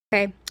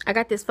Okay, I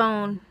got this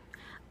phone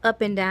up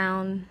and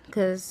down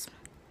because,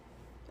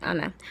 I don't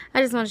know.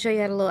 I just want to show you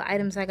the little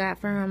items I got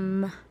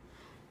from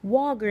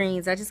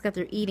Walgreens. I just got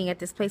through eating at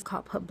this place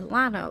called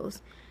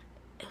Poblanos.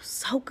 It was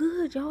so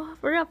good, y'all.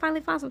 For real, I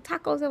finally found some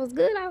tacos that was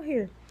good out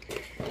here.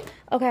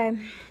 Okay,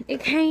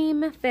 it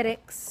came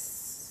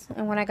FedEx.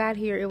 And when I got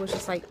here, it was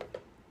just like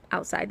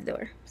outside the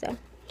door. So,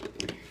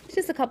 it's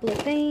just a couple of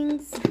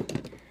things.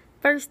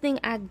 First thing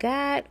I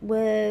got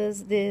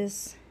was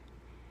this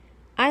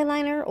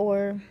eyeliner,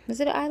 or is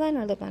it an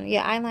eyeliner or lip liner?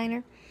 Yeah,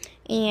 eyeliner.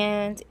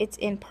 And it's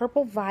in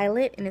Purple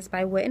Violet, and it's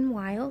by Wet n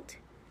Wild.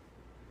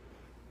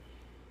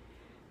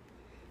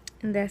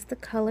 And that's the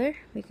color,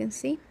 you can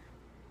see.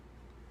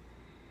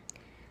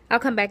 I'll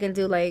come back and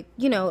do, like,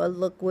 you know, a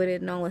look with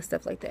it and all that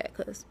stuff like that.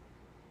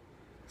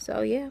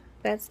 So, yeah,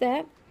 that's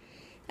that.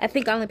 I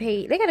think I only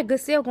paid, they got a good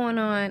sale going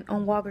on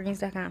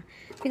Walgreens.com.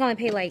 I think I only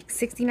paid like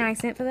 69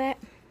 cents for that.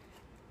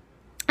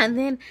 And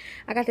then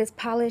I got this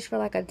polish for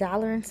like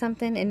 $1 and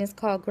something, and it's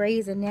called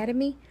Grey's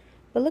Anatomy.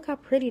 But look how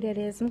pretty that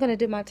is. I'm going to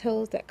do my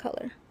toes that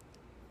color.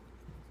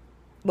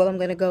 Well, I'm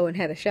going to go and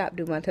have a shop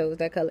do my toes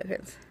that color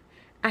because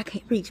I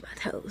can't reach my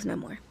toes no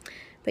more.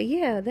 But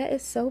yeah, that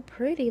is so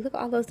pretty. Look at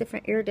all those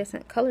different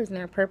iridescent colors in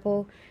there.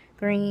 Purple,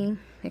 green,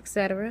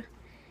 etc.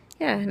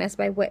 Yeah, and that's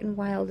by Wet n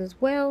Wild as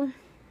well.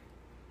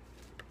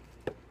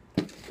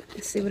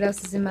 Let's see what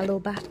else is in my little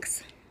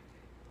box.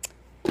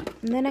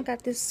 And then I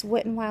got this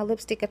Wet n Wild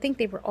lipstick. I think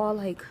they were all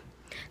like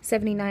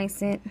 79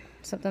 cents,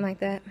 something like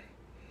that.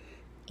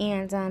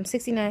 And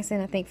 69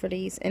 cents, I think, for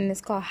these. And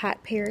it's called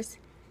Hot Pears.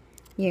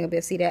 You ain't gonna be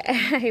able to see that.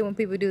 I hate when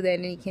people do that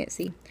and then you can't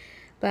see.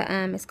 But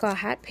it's called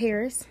Hot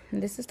Pears.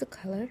 And this is the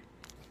color.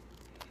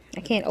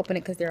 I can't open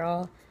it because they're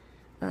all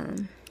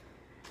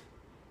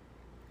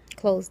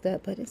closed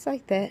up. But it's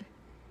like that.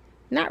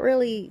 Not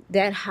really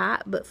that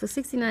hot. But for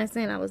 69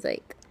 cents, I was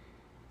like,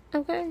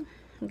 okay,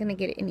 I'm gonna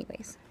get it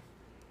anyways.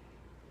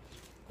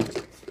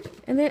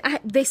 And then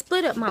they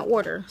split up my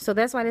order. So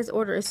that's why this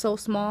order is so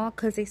small,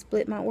 because they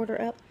split my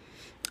order up.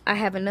 I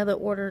have another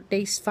order.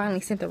 They finally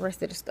sent the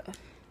rest of the stuff.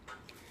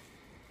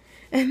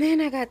 And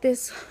then I got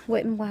this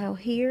Wet n Wild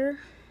here.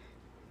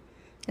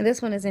 And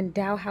this one is in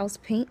Dow House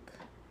Pink.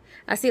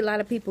 I see a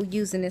lot of people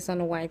using this on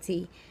the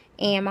YT.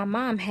 And my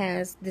mom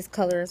has this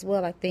color as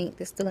well, I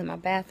think. It's still in my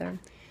bathroom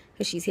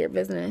because she's here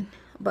visiting.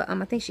 But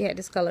I think she had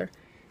this color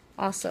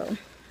also.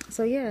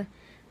 So yeah.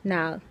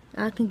 Now,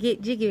 I can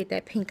get jiggy with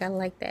that pink. I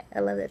like that.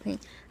 I love that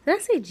pink. Did I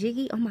say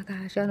jiggy? Oh my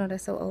gosh. Y'all know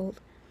that's so old.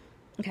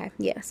 Okay.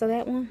 Yeah. So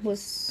that one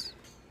was,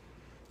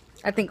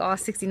 I think, all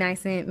 69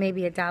 cents.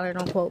 Maybe $1.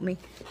 Don't quote me.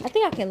 I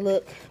think I can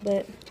look.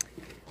 But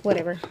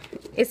whatever.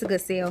 It's a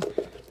good sale.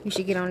 You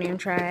should get on there and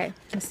try it.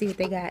 And see what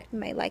they got. You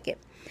might like it.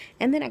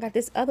 And then I got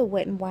this other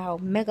Wet n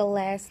Wild Mega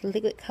Last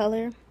Liquid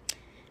Color.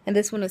 And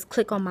this one is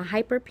Click on My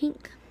Hyper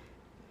Pink.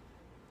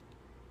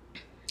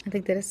 I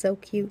think that is so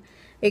cute.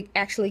 It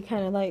actually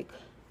kind of like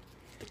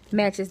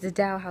matches the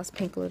Dow House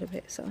Pink a little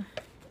bit. So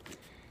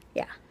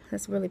yeah,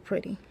 that's really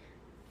pretty.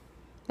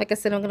 Like I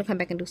said, I'm gonna come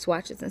back and do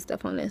swatches and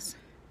stuff on this.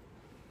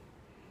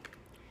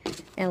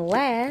 And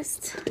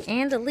last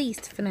and the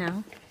least for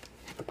now,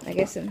 I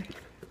guess,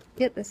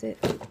 yep, that's it.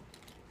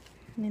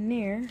 And in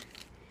there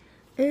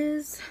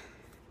is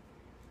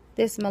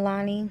this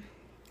Milani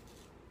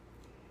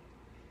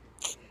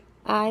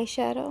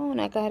eyeshadow,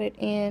 and I got it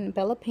in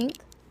Bella Pink.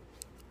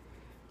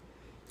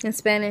 In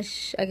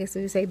Spanish, I guess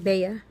we would say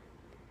Bella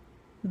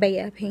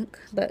Pink,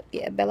 but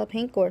yeah, Bella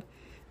Pink or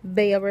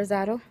Bella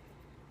Rosado.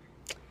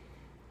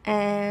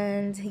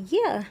 And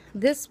yeah,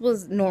 this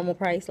was normal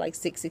price, like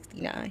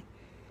 $6.69,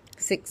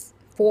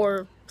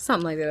 $6.4,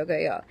 something like that.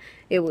 Okay, y'all,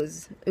 it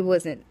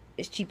wasn't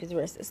as cheap as the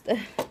rest of the stuff.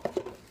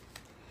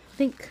 I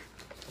think.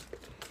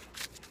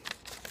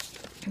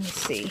 Let me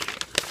see.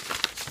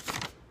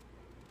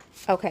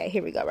 Okay,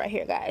 here we go, right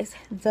here, guys.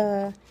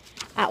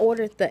 I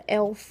ordered the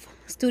e.l.f.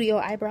 Studio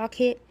Eyebrow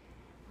Kit.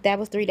 That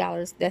was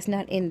 $3. That's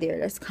not in there.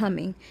 That's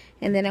coming.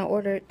 And then I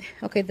ordered,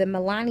 okay, the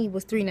Milani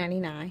was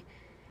 $3.99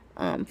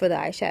 for the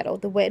eyeshadow.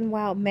 The Wet n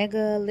Wild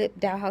Mega Lip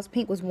Dow House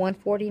Pink was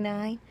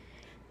 $1.49.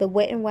 The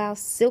Wet n Wild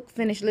Silk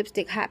Finish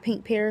Lipstick Hot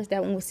Pink Pears,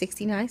 that one was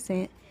 69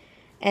 cents.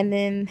 And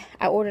then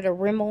I ordered a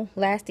Rimmel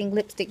Lasting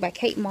Lipstick by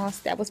Kate Moss.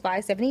 That was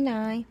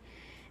 $5.79.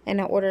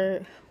 And I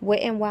ordered Wet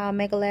n Wild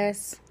Mega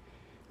Last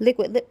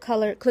Liquid Lip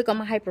Color Click on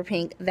My Hyper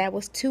Pink. That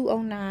was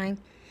 $2.09.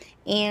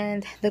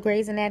 And the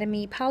Grey's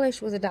Anatomy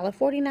polish was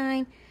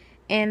 $1.49.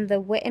 And the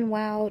Wet n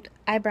Wild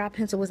eyebrow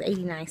pencil was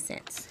 89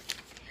 cents.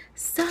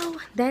 So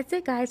that's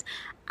it, guys.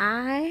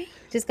 I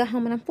just got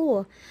home and I'm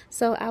full.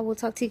 So I will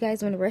talk to you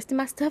guys when the rest of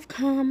my stuff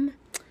come.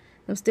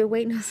 I'm still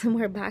waiting on some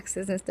more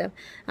boxes and stuff.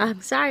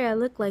 I'm sorry I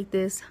look like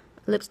this.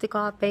 Lipstick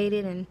all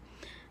faded, and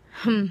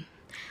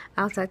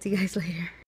I'll talk to you guys later.